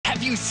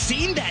Have you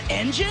seen that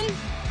engine?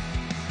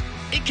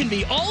 It can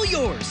be all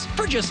yours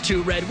for just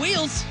 2 red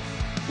wheels.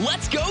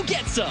 Let's go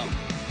get some.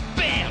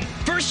 Bam!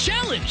 First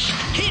challenge.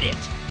 Hit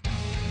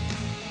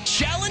it.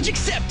 Challenge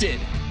accepted.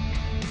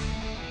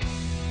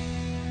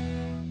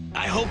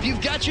 I hope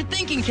you've got your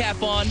thinking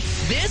cap on.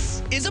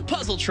 This is a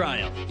puzzle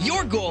trial.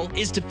 Your goal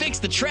is to fix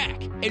the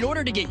track in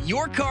order to get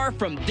your car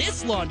from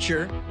this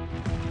launcher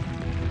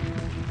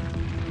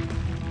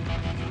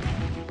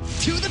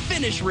to the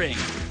finish ring.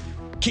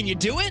 Can you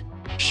do it?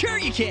 Sure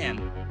you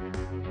can.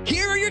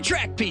 Here are your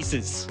track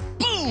pieces.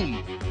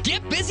 Boom!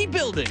 Get busy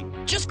building.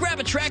 Just grab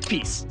a track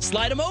piece,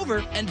 slide them over,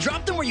 and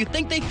drop them where you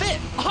think they fit.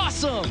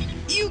 Awesome!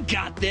 You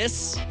got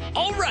this.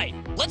 All right,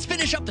 let's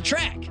finish up the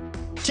track.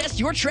 Test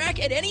your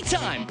track at any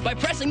time by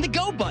pressing the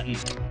Go button.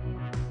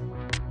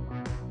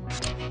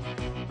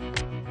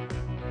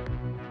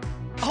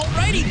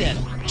 Alrighty then,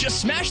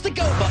 just smash the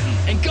Go button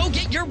and go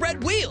get your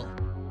red wheel.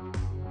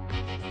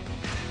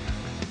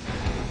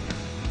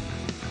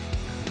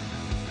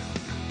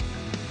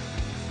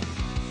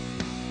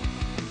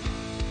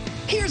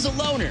 Here's a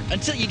loaner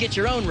until you get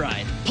your own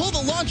ride. Pull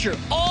the launcher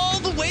all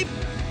the way.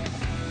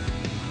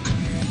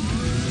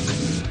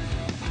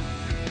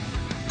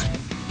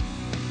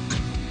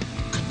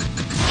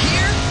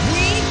 Here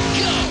we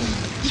go.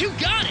 You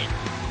got it.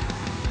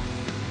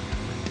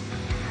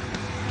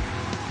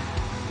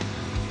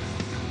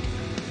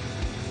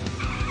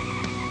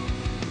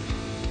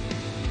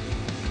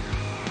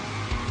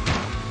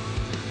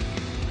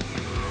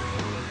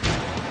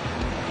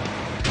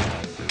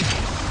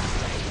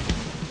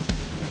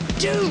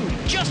 Dude,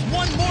 just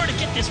one more to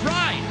get this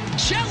ride.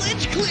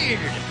 Challenge cleared.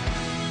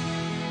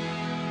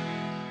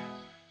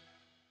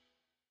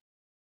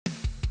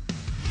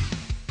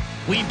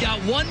 We've got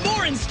one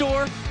more in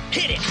store.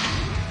 Hit it.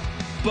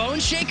 Bone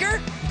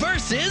Shaker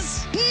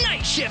versus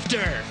Night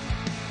Shifter.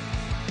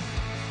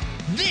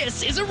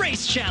 This is a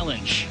race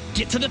challenge.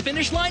 Get to the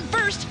finish line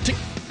first to...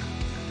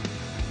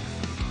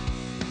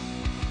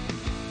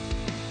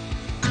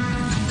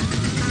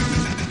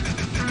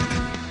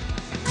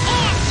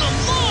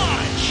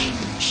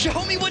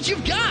 Show me what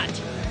you've got!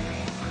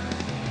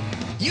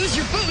 Use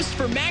your boost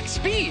for max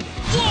speed!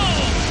 Whoa!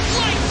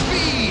 Light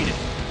speed!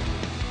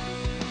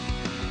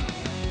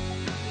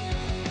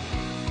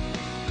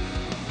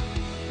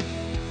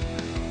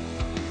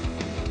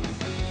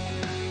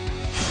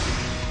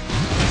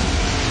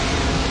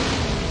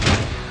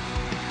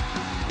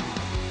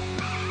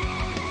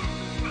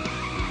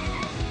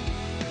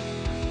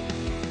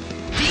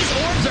 These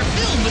orbs are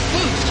filled with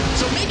boost,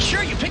 so make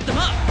sure you pick them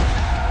up.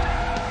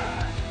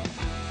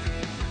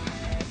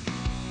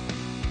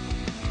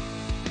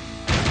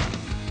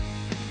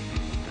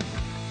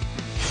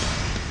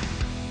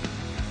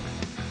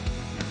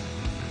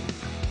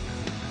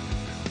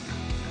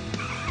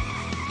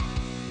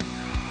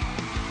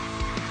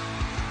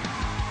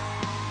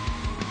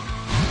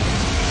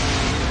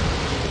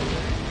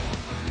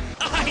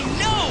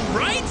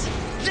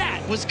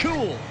 Was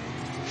cool.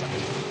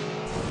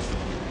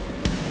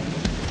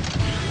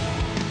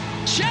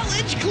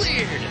 Challenge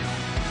cleared.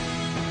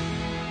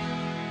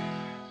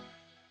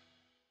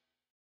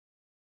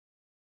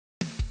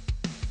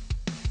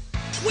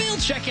 We'll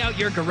check out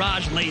your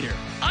garage later.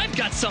 I've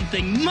got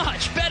something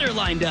much better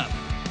lined up.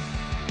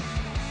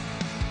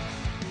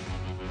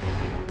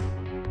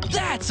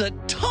 That's a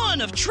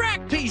ton of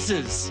track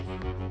pieces.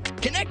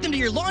 Connect them to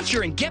your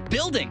launcher and get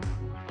building.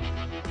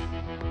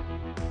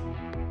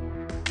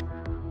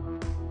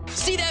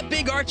 See that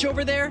big arch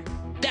over there?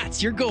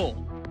 That's your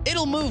goal.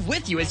 It'll move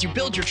with you as you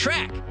build your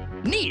track.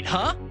 Neat,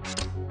 huh?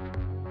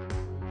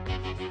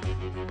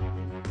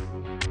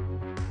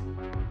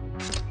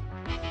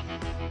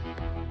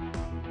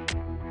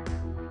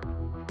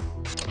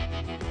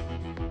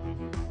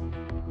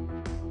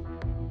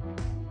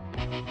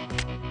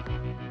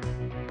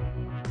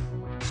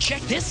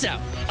 Check this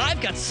out.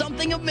 I've got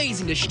something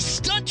amazing to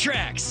stunt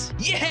tracks.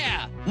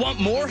 Yeah! Want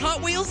more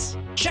Hot Wheels?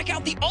 Check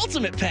out the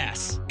Ultimate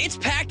Pass. It's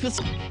packed with...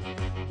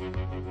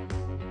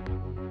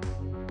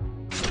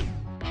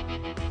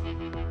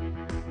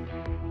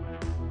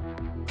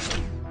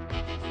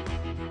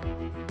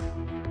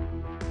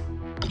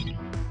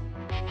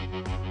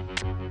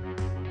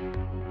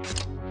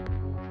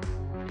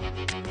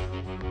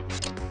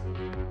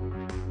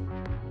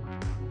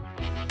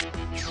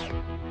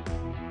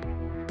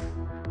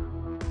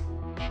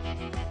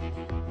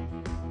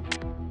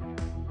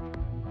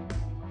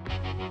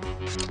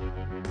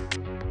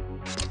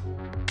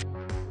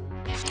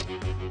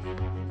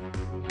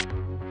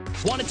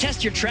 Want to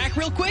test your track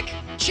real quick?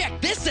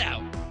 Check this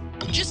out.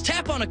 Just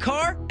tap on a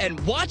car and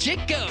watch it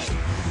go.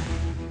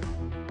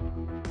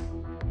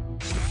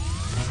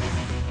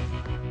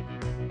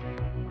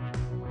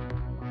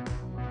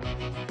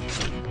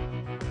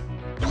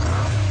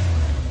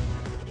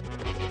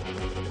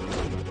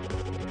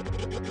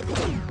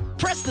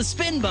 Press the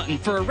spin button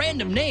for a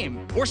random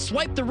name or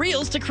swipe the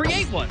reels to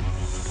create one.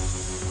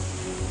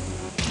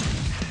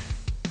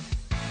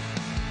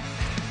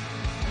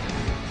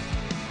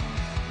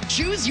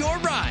 Choose your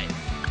ride.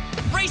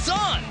 Race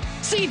on!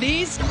 See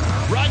these?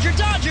 Roger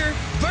Dodger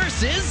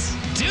versus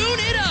Dune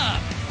It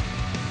Up.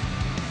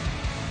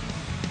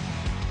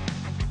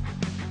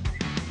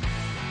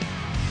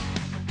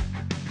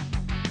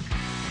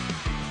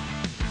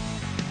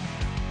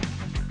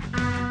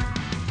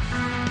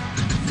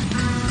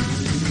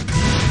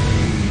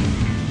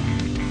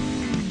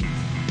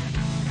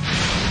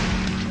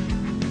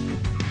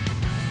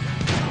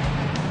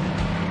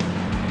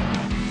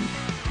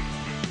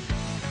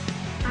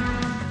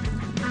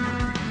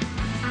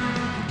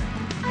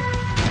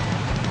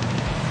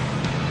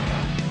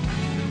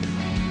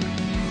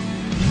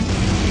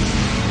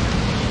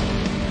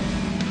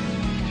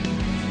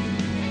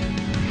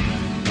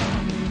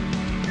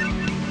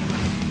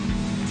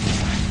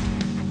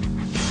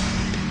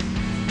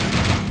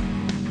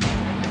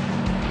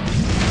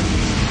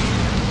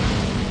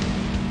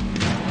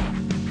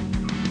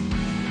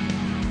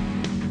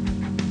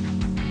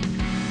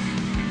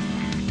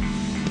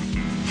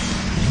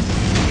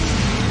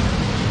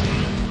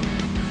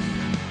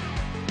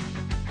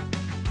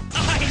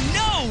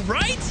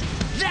 Right?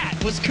 That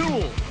was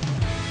cool.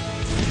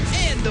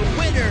 And the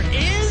winner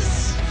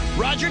is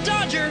Roger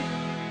Dodger.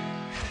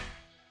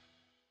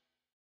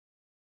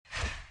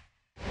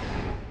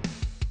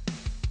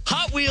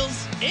 Hot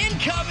Wheels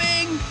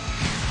incoming.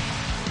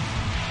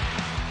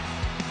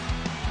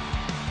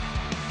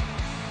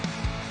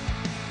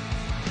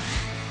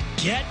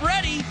 Get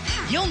ready.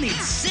 You'll need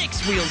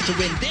 6 wheels to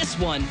win this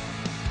one.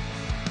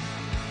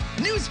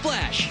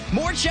 Newsflash!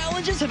 More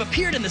challenges have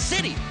appeared in the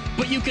city,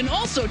 but you can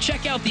also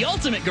check out the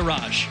Ultimate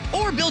Garage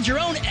or build your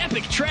own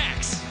epic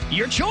tracks.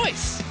 Your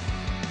choice.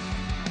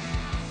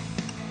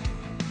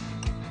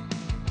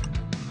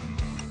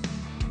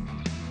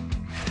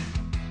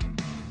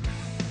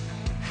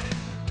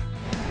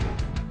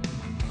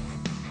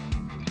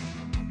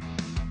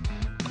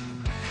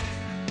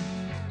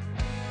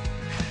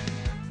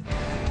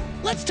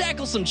 Let's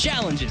tackle some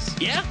challenges,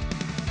 yeah?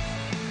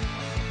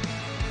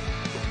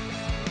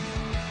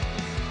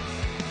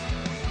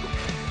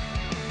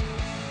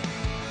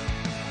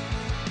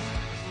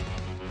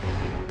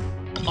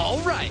 All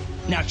right,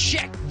 now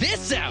check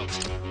this out.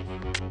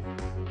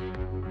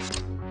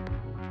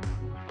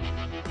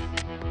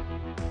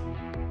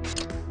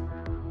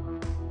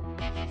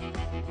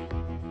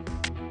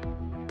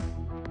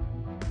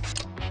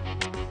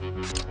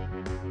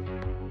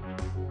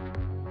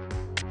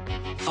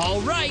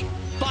 All right,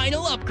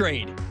 final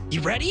upgrade.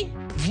 You ready?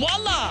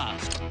 Voila!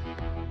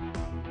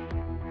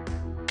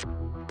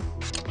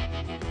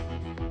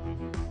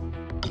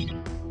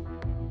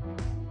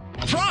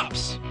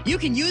 Props! You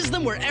can use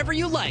them wherever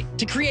you like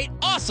to create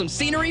awesome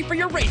scenery for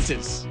your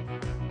races.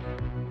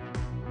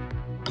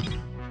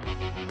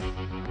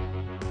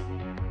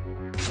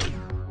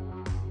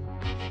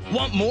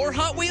 Want more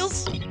Hot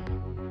Wheels?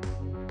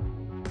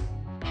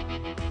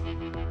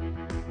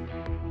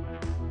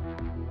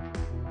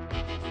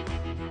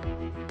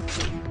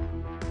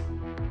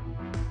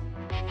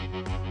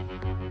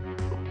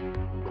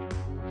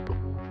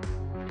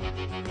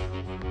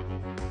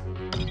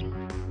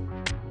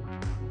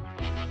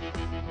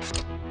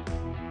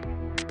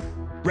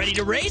 Ready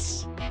to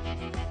race?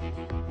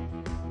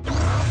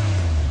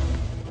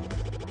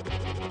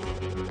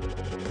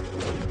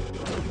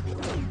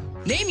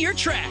 Name your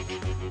track.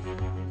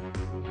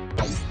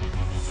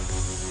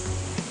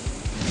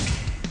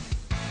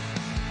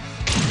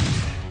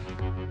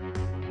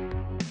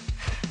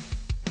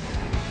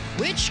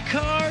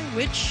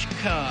 Which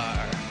car?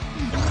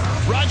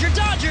 Roger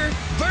Dodger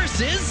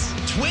versus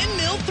Twin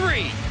Mill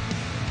 3.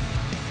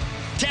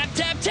 Tap,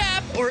 tap,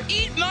 tap, or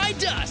eat my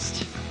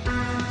dust.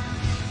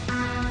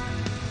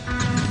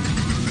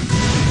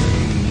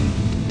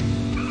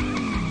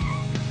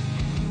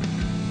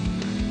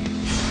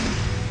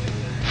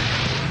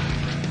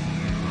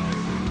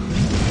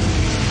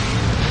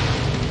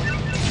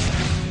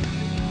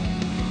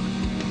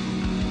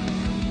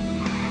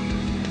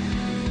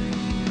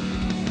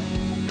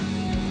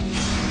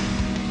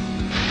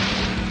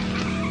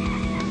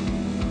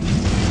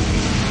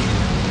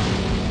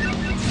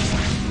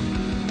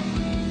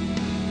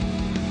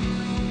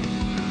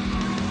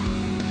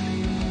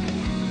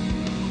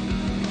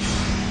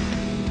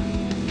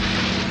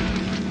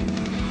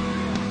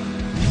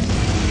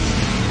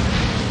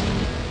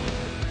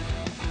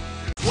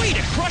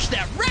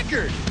 That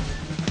record!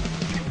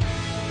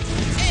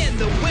 And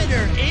the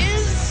winner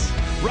is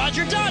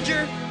Roger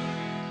Dodger.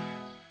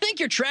 Think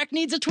your track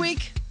needs a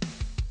tweak?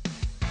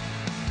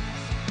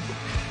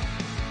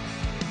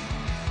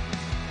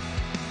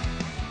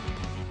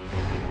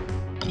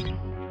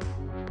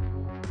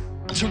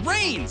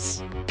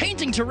 Terrains!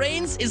 Painting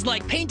terrains is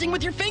like painting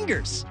with your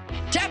fingers.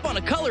 Tap on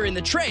a color in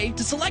the tray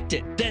to select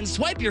it, then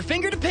swipe your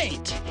finger to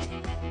paint.